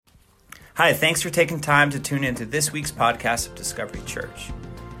Hi, thanks for taking time to tune into this week's podcast of Discovery Church.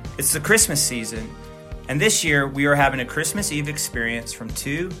 It's the Christmas season, and this year we are having a Christmas Eve experience from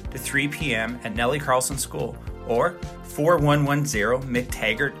 2 to 3 p.m. at Nellie Carlson School, or 4110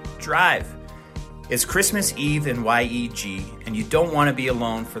 McTaggart Drive. It's Christmas Eve in YEG, and you don't want to be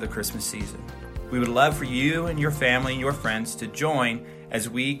alone for the Christmas season. We would love for you and your family and your friends to join as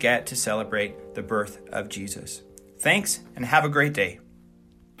we get to celebrate the birth of Jesus. Thanks, and have a great day.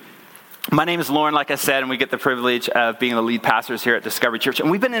 My name is Lorne, like I said, and we get the privilege of being the lead pastors here at Discovery Church. And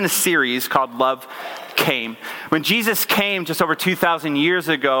we've been in a series called Love Came. When Jesus came just over 2,000 years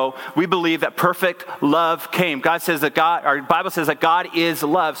ago, we believe that perfect love came. Our Bible says that God is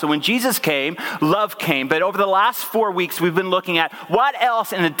love. So when Jesus came, love came. But over the last 4 weeks, we've been looking at what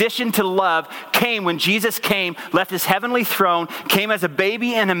else, in addition to love, came when Jesus came, left his heavenly throne, came as a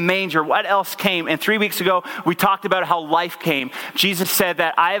baby in a manger. What else came? And 3 weeks ago, we talked about how life came. Jesus said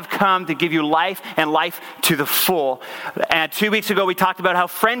that I have come to give you life and life to the full. And 2 weeks ago, we talked about how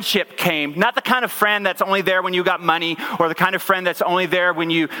friendship came. Not the kind of friend that's only there when you got money, or the kind of friend that's only there when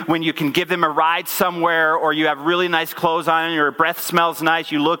you can give them a ride somewhere, or you have really nice clothes on, your breath smells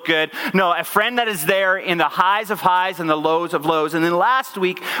nice, you look good. No, a friend that is there in the highs of highs and the lows of lows. And then last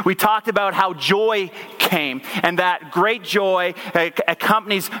week, we talked about how joy came, and that great joy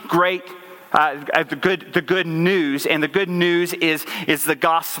accompanies the good news, and the good news is the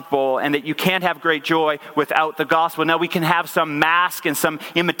gospel, and that you can't have great joy without the gospel. Now, we can have some mask and some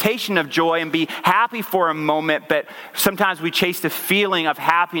imitation of joy and be happy for a moment, but sometimes we chase the feeling of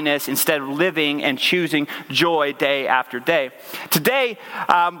happiness instead of living and choosing joy day after day. Today,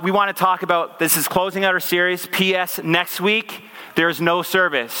 we want to talk about, this is closing out our series, P.S. Next week, there's no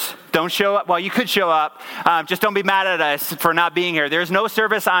service. Don't show up. Well, you could show up. Just don't be mad at us for not being here. There's no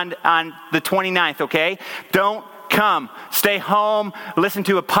service on the 29th, okay? Don't come. Stay home. Listen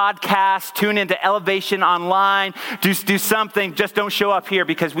to a podcast. Tune into Elevation Online. Do something. Just don't show up here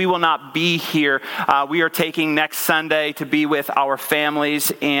because we will not be here. We are taking next Sunday to be with our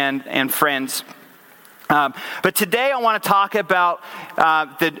families and friends. But today I want to talk about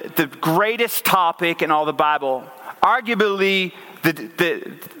the greatest topic in all the Bible. Arguably,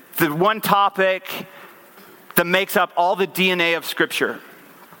 the one topic that makes up all the DNA of Scripture.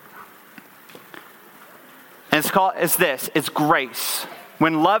 And it's grace.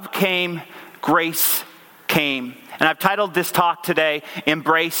 When love came, grace came. And I've titled this talk today,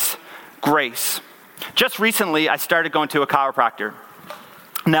 Embrace Grace. Just recently, I started going to a chiropractor.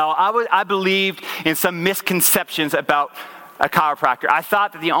 Now, I believed in some misconceptions about a chiropractor. I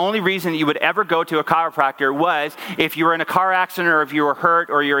thought that the only reason you would ever go to a chiropractor was if you were in a car accident, or if you were hurt,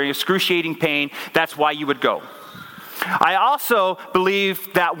 or you're in excruciating pain. That's why you would go. I also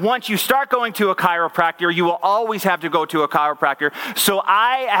believe that once you start going to a chiropractor, you will always have to go to a chiropractor. So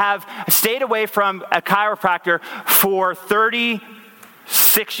I have stayed away from a chiropractor for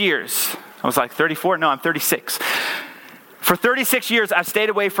 36 years. I was like 34? No, I'm 36. For 36 years, I've stayed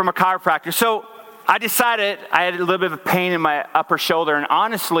away from a chiropractor. So I decided I had a little bit of pain in my upper shoulder, and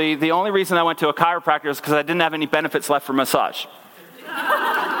honestly, the only reason I went to a chiropractor is because I didn't have any benefits left for massage.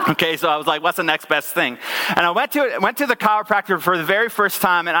 Okay, so I was like, what's the next best thing? And I went to the chiropractor for the very first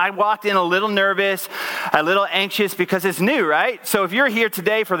time, and I walked in a little nervous, a little anxious, because it's new, right? So if you're here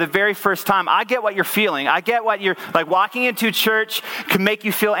today for the very first time, I get what you're feeling. I get what you're, like, walking into church can make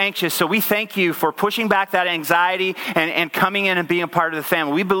you feel anxious. So we thank you for pushing back that anxiety and coming in and being a part of the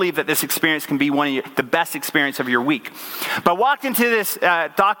family. We believe that this experience can be one of the best experience of your week. But I walked into this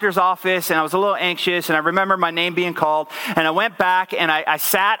doctor's office, and I was a little anxious, and I remember my name being called, and I went back, and I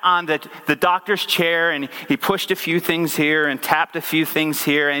sat on the doctor's chair, and he pushed a few things here and tapped a few things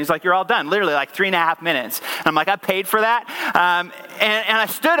here, and he's like, you're all done. Literally like 3.5 minutes. And I'm like, I paid for that. And I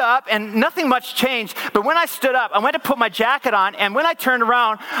stood up, and nothing much changed. But when I stood up, I went to put my jacket on, and when I turned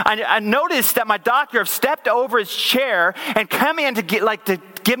around, I noticed that my doctor stepped over his chair and come in to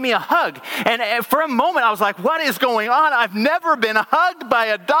give me a hug. And for a moment, I was like, what is going on? I've never been hugged by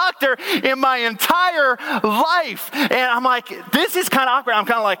a doctor in my entire life. And I'm like, this is kind of awkward. I'm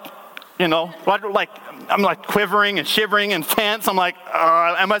kind of like, I'm like quivering and shivering and tense. I'm like,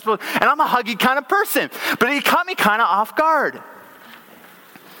 am I supposed? And I'm a huggy kind of person. But he caught me kind of off guard.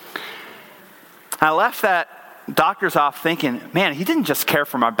 I left that doctor's office thinking, man, he didn't just care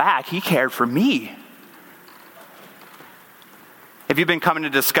for my back. He cared for me. If you've been coming to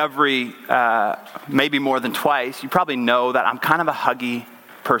Discovery maybe more than twice, you probably know that I'm kind of a huggy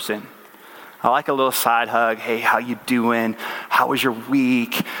person. I like a little side hug. Hey, how you doing? How was your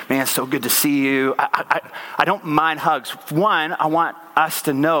week? Man, so good to see you. I don't mind hugs. One, I want us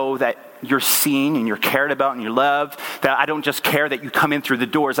to know that you're seen and you're cared about and you're loved, that I don't just care that you come in through the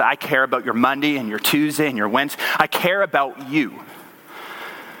doors, I care about your Monday and your Tuesday and your Wednesday. I care about you.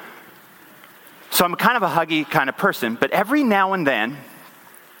 So I'm kind of a huggy kind of person, but every now and then,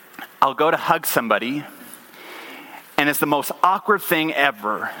 I'll go to hug somebody, and it's the most awkward thing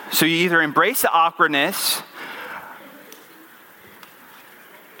ever. So you either embrace the awkwardness,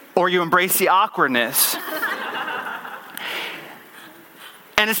 or you embrace the awkwardness.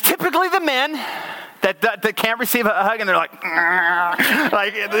 And it's typically the men that can't receive a hug, and they're like,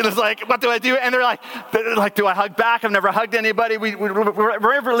 it's like, what do I do? And they're like, do I hug back? I've never hugged anybody.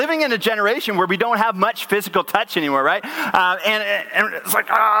 We're living in a generation where we don't have much physical touch anymore, right? And it's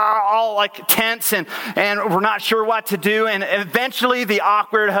like all like tense, and we're not sure what to do. And eventually the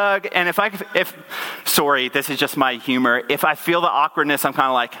awkward hug. And sorry, this is just my humor. If I feel the awkwardness, I'm kind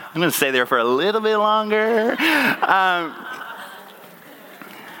of like, I'm going to stay there for a little bit longer.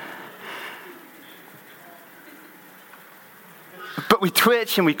 But we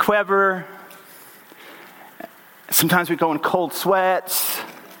twitch and we quiver. Sometimes we go in cold sweats.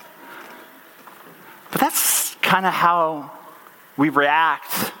 But that's kind of how we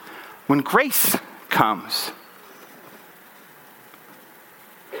react when grace comes.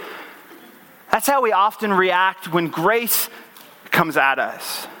 That's how we often react when grace comes at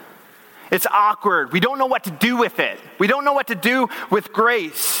us. It's awkward. We don't know what to do with it. We don't know what to do with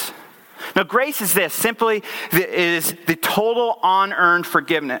grace. Now, grace is this, simply is the total unearned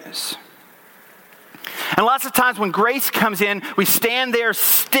forgiveness. And lots of times when grace comes in, we stand there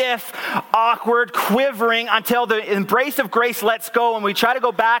stiff, awkward, quivering until the embrace of grace lets go, and we try to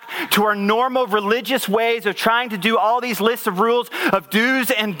go back to our normal religious ways of trying to do all these lists of rules of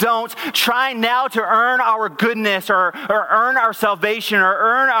do's and don'ts, trying now to earn our goodness or earn our salvation or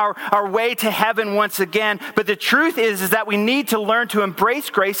earn our way to heaven once again. But the truth is that we need to learn to embrace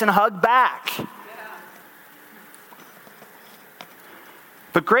grace and hug back.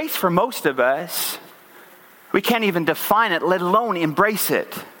 But grace for most of us, we can't even define it, let alone embrace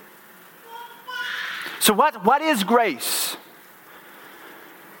it. So what is grace?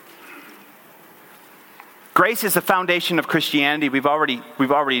 Grace is the foundation of Christianity. We've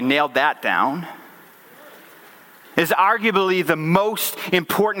already nailed that down. It is arguably the most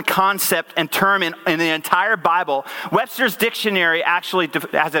important concept and term in the entire Bible. Webster's dictionary actually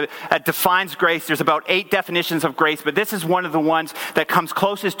defines grace. There's about 8 definitions of grace, but this is one of the ones that comes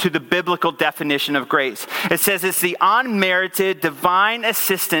closest to the biblical definition of grace. It says it's the unmerited divine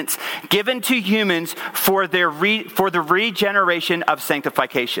assistance given to humans for the regeneration of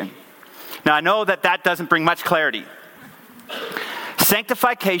sanctification. Now, I know that doesn't bring much clarity.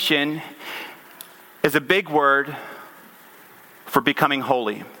 Sanctification is a big word for becoming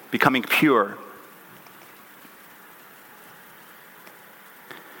holy, becoming pure.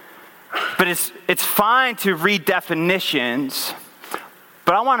 But it's fine to read definitions,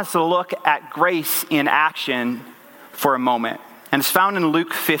 but I want us to look at grace in action for a moment. And it's found in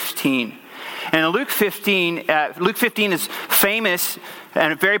Luke 15. And in Luke 15 is famous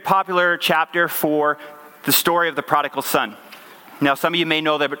and a very popular chapter for the story of the prodigal son. Now, some of you may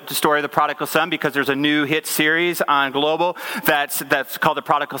know the story of the prodigal son because there's a new hit series on Global that's called The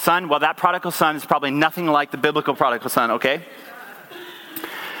Prodigal Son. Well, that prodigal son is probably nothing like the biblical prodigal son, okay?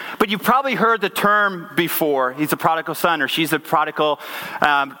 But you've probably heard the term before. He's a prodigal son or she's a prodigal.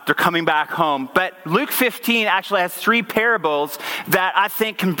 They're coming back home. But Luke 15 actually has 3 parables that I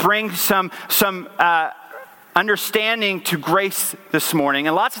think can bring some understanding to grace this morning.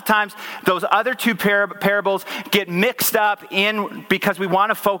 And lots of times those other 2 parables get mixed up in because we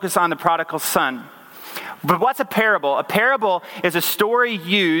want to focus on the prodigal son. But what's a parable? A parable is a story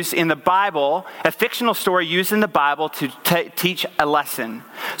used in the Bible, a fictional story used in the Bible to teach a lesson.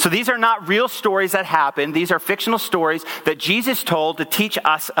 So these are not real stories that happen. These are fictional stories that Jesus told to teach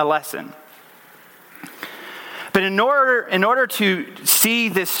us a lesson. But in order to see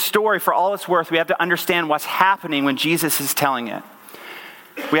this story for all it's worth, we have to understand what's happening when Jesus is telling it.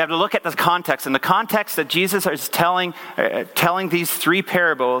 We have to look at the context. And the context that Jesus is telling these 3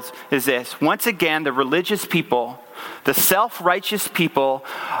 parables is this. Once again, the religious people, the self-righteous people,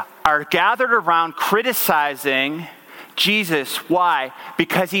 are gathered around criticizing Jesus. Why?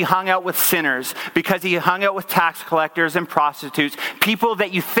 Because he hung out with sinners, because he hung out with tax collectors and prostitutes, people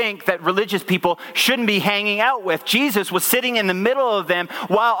that you think that religious people shouldn't be hanging out with. Jesus was sitting in the middle of them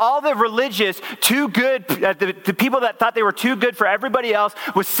while all the religious, the people that thought they were too good for everybody else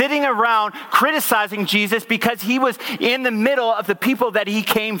was sitting around criticizing Jesus because he was in the middle of the people that he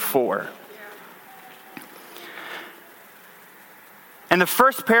came for. And the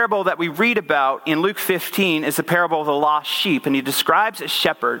first parable that we read about in Luke 15 is the parable of the lost sheep. And he describes a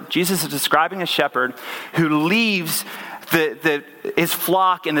shepherd. Jesus is describing a shepherd who leaves his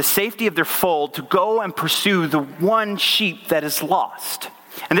flock in the safety of their fold to go and pursue the one sheep that is lost.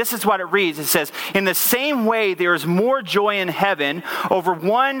 And this is what it reads. It says, in the same way, there is more joy in heaven over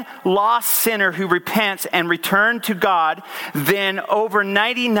one lost sinner who repents and returns to God than over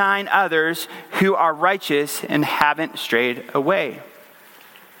 99 others who are righteous and haven't strayed away.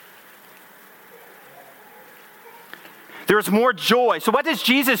 There is more joy. So what does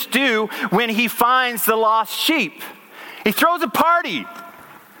Jesus do when he finds the lost sheep? He throws a party.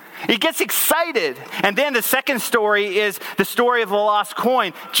 He gets excited. And then the second story is the story of the lost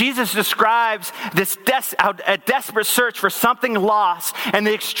coin. Jesus describes this a desperate search for something lost and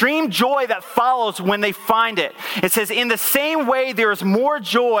the extreme joy that follows when they find it. It says, in the same way, there is more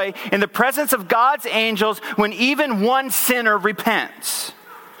joy in the presence of God's angels when even one sinner repents.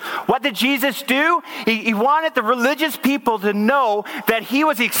 What did Jesus do? He wanted the religious people to know that he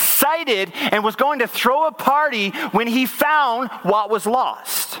was excited and was going to throw a party when he found what was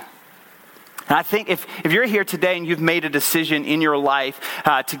lost. And I think if you're here today and you've made a decision in your life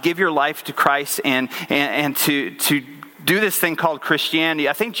to give your life to Christ and to do this thing called Christianity,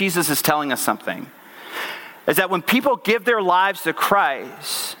 I think Jesus is telling us something. Is that when people give their lives to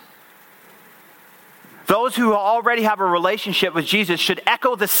Christ, those who already have a relationship with Jesus should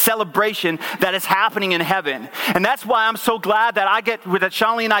echo the celebration that is happening in heaven. And that's why I'm so glad that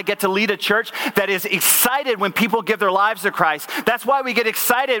Shanley and I get to lead a church that is excited when people give their lives to Christ. That's why we get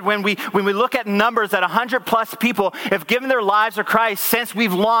excited when we look at numbers that 100 plus people have given their lives to Christ since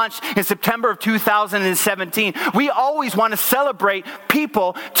we've launched in September of 2017. We always want to celebrate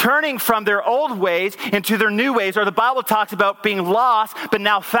people turning from their old ways into their new ways, or the Bible talks about being lost but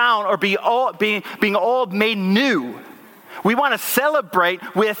now found, or being old made new. We want to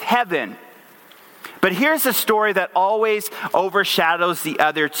celebrate with heaven. But here's a story that always overshadows the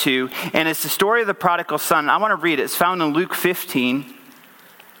other two, and it's the story of the prodigal son. I want to read it. It's found in Luke 15.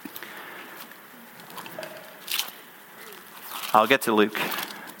 I'll get to Luke.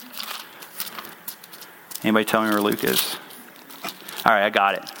 Anybody tell me where Luke is? All right, I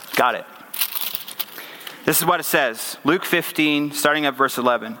got it. This is what it says. Luke 15, starting at verse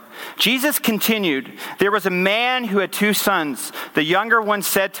 11. Jesus continued, there was a man who had 2 sons. The younger one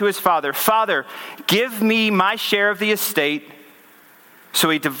said to his father, "Father, give me my share of the estate." So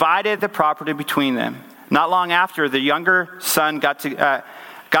he divided the property between them. Not long after, the younger son got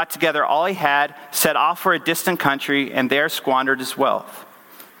together all he had, set off for a distant country, and there squandered his wealth.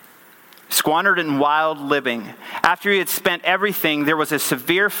 Squandered in wild living. After he had spent everything, there was a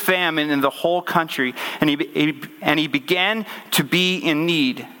severe famine in the whole country, and he began to be in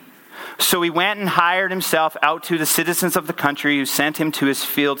need. So he went and hired himself out to the citizens of the country, who sent him to his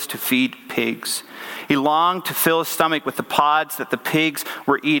fields to feed pigs. He longed to fill his stomach with the pods that the pigs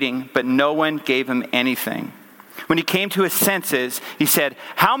were eating, but no one gave him anything. When he came to his senses, he said,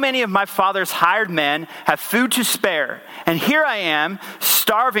 "How many of my father's hired men have food to spare? And here I am,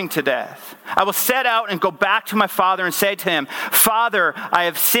 starving to death. I will set out and go back to my father and say to him, 'Father, I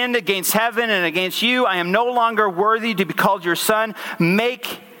have sinned against heaven and against you. I am no longer worthy to be called your son.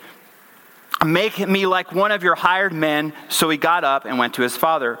 Make me like one of your hired men.' So he got up and went to his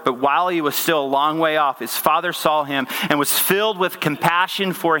father. But while he was still a long way off, his father saw him and was filled with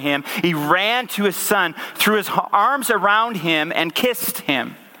compassion for him. He ran to his son, threw his arms around him, and kissed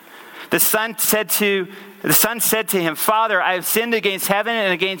him. The son said to him, 'Father, I have sinned against heaven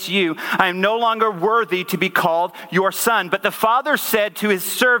and against you. I am no longer worthy to be called your son.' But the father said to his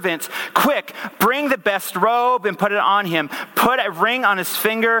servants, 'Quick, bring the best robe and put it on him. Put a ring on his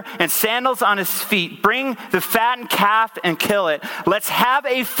finger and sandals on his feet. Bring the fattened calf and kill it. Let's have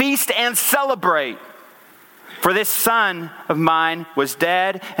a feast and celebrate. For this son of mine was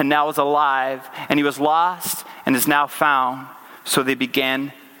dead and now is alive, and he was lost and is now found.' So they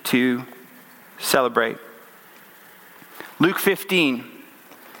began to celebrate." Luke 15.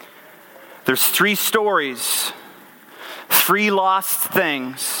 There's 3 stories, 3 lost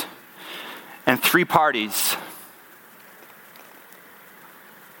things, and 3 parties.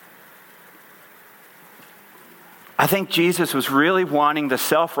 I think Jesus was really wanting the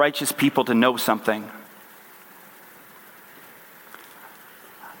self-righteous people to know something.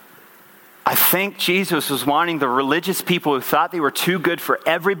 I think Jesus was wanting the religious people who thought they were too good for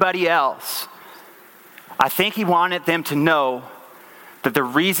everybody else. I think he wanted them to know that the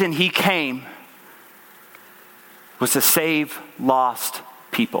reason he came was to save lost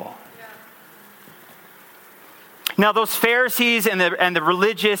people. Now those Pharisees and the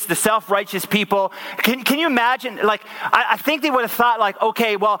religious, the self-righteous people, can you imagine? Like, I think they would have thought, like,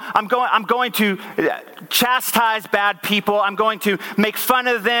 okay, well, I'm going to chastise bad people. I'm going to make fun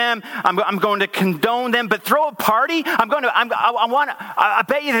of them. I'm going to condone them. But throw a party? I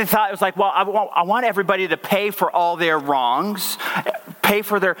bet you they thought it was like, well, I want everybody to pay for all their wrongs, pay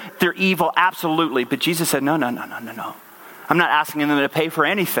for their evil, absolutely. But Jesus said, no. I'm not asking them to pay for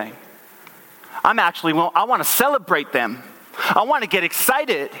anything. I want to celebrate them. I want to get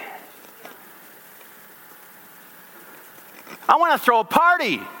excited. I want to throw a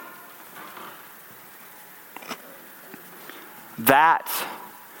party. That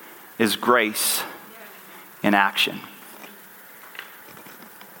is grace in action.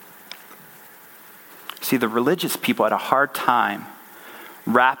 See, the religious people had a hard time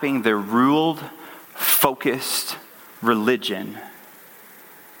wrapping their ruled, focused religion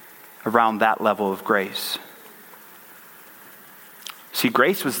around that level of grace. See,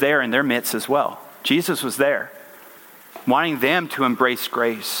 grace was there in their midst as well. Jesus was there, wanting them to embrace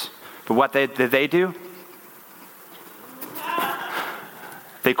grace. But what did they do?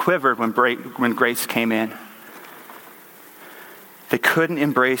 They quivered when grace came in. They couldn't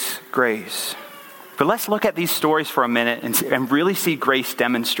embrace grace. But let's look at these stories for a minute and really see grace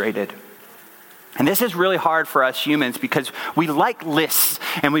demonstrated. And this is really hard for us humans because we like lists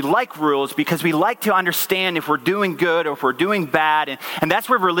and we like rules because we like to understand if we're doing good or if we're doing bad. And that's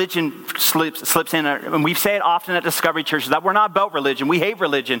where religion slips in. And we say it often at Discovery Church that we're not about religion. We hate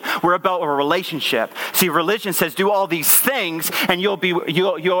religion. We're about a relationship. See, religion says do all these things and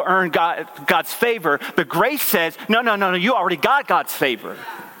you'll earn God's favor. But grace says, no, you already got God's favor.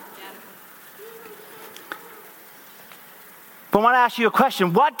 But I want to ask you a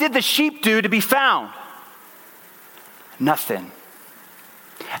question. What did the sheep do to be found? Nothing.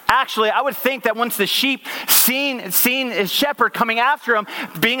 Actually, I would think that once the sheep seen his shepherd coming after him,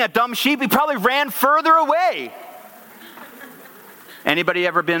 being a dumb sheep, he probably ran further away. Anybody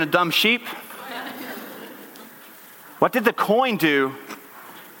ever been a dumb sheep? What did the coin do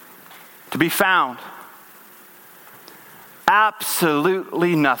to be found?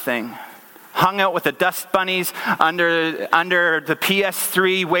 Absolutely nothing. Hung out with the dust bunnies under the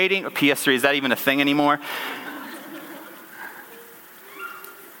PS3 waiting. PS3, is that even a thing anymore?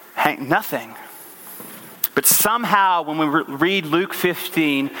 Nothing. But somehow, when we read Luke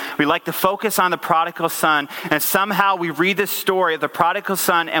 15, we like to focus on the prodigal son. And somehow we read this story of the prodigal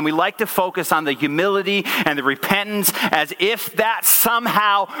son, and we like to focus on the humility and the repentance as if that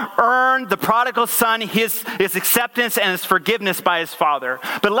somehow earned the prodigal son his acceptance and his forgiveness by his father.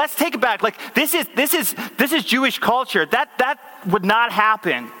 But let's take it back. Like, this is Jewish culture. That would not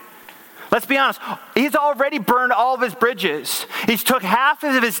happen. Let's be honest, he's already burned all of his bridges. He's took half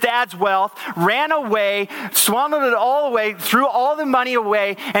of his dad's wealth, ran away, swallowed it all away, threw all the money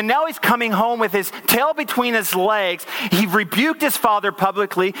away, and now he's coming home with his tail between his legs. He rebuked his father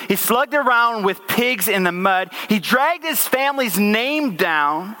publicly. He slugged around with pigs in the mud. He dragged his family's name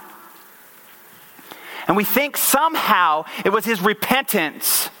down. And we think somehow it was his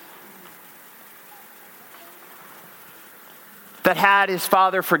repentance that had his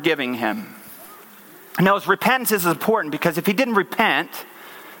father forgiving him. Now, his repentance is important because if he didn't repent,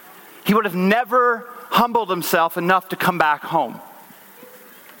 he would have never humbled himself enough to come back home.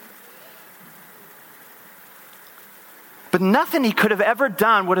 But nothing he could have ever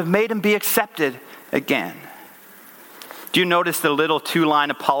done would have made him be accepted again. Do you notice the little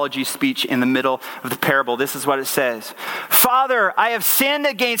 2-line apology speech in the middle of the parable? This is what it says. Father, I have sinned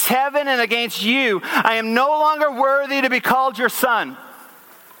against heaven and against you. I am no longer worthy to be called your son.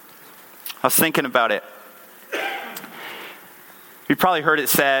 I was thinking about it. You probably heard it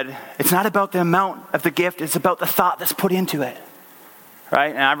said, it's not about the amount of the gift, it's about the thought that's put into it.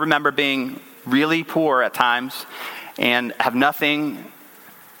 Right? And I remember being really poor at times and have nothing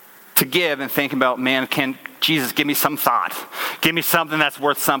to give and thinking about, man, can Jesus give me some thought? Give me something that's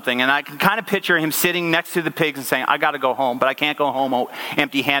worth something. And I can kind of picture him sitting next to the pigs and saying, I got to go home, but I can't go home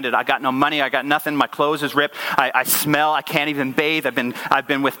empty-handed. I got no money. I got nothing. My clothes is ripped. I smell. I can't even bathe. I've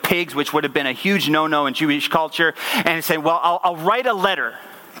been with pigs, which would have been a huge no-no in Jewish culture. And he's saying, well, I'll write a letter.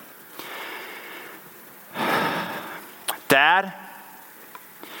 Dad,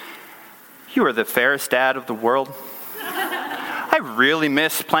 you are the fairest dad of the world. I really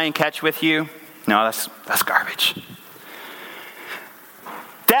miss playing catch with you. No, that's garbage.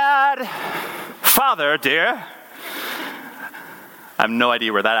 Dad, Father, dear. I have no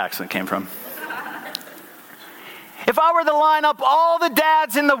idea where that accent came from. If I were to line up all the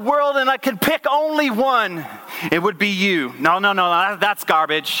dads in the world and I could pick only one, it would be you. No, that's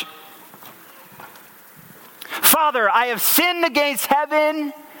garbage. Father, I have sinned against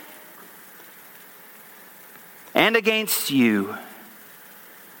heaven and against you.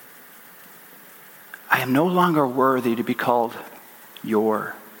 I am no longer worthy to be called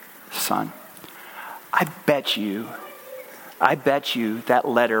your son. I bet you that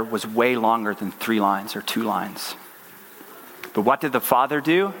letter was way longer than 3 lines or 2 lines. But what did the father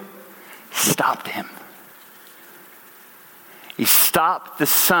do? Stopped him. He stopped the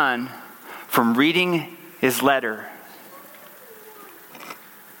son from reading his letter.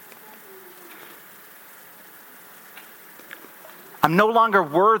 I'm no longer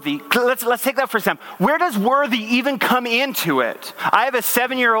worthy. Let's take that for example. Where does worthy even come into it? I have a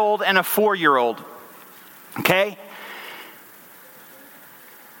 7-year-old and a 4-year-old. Okay?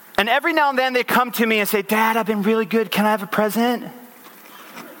 And every now and then they come to me and say, Dad, I've been really good. Can I have a present?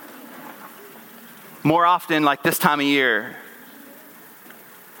 More often, like this time of year.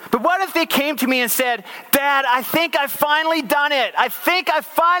 But what if they came to me and said, Dad, I think I've finally done it. I think I've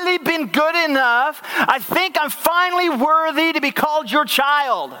finally been good enough. I think I'm finally worthy to be called your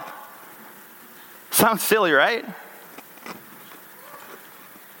child. Sounds silly, right?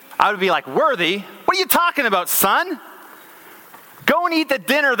 I would be like, worthy? What are you talking about, son? Go and eat the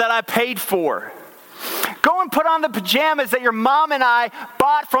dinner that I paid for. Go and put on the pajamas that your mom and I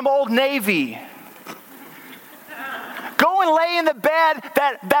bought from Old Navy. Go and lay in the bed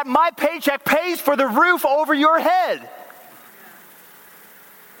that my paycheck pays for the roof over your head.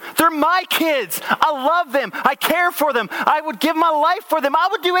 They're my kids. I love them. I care for them. I would give my life for them. I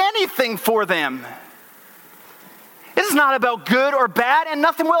would do anything for them. This is not about good or bad, and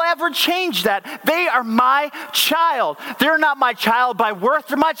nothing will ever change that. They are my child. They're not my child by worth.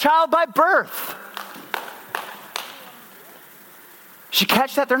 They're my child by birth. Did you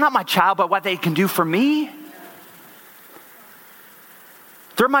catch that? They're not my child by what they can do for me.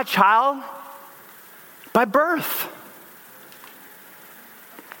 They're my child by birth.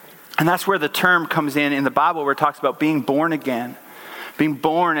 And that's where the term comes in the Bible where it talks about being born again, being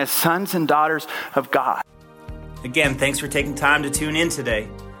born as sons and daughters of God. Again, thanks for taking time to tune in today.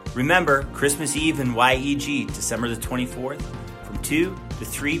 Remember, Christmas Eve in YEG, December the 24th, from 2 to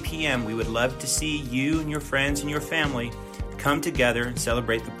 3 p.m., we would love to see you and your friends and your family come together and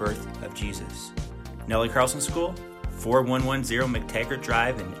celebrate the birth of Jesus. Nellie Carlson School, 4110 McTaggart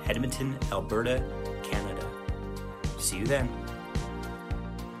Drive in Edmonton, Alberta, Canada. See you then.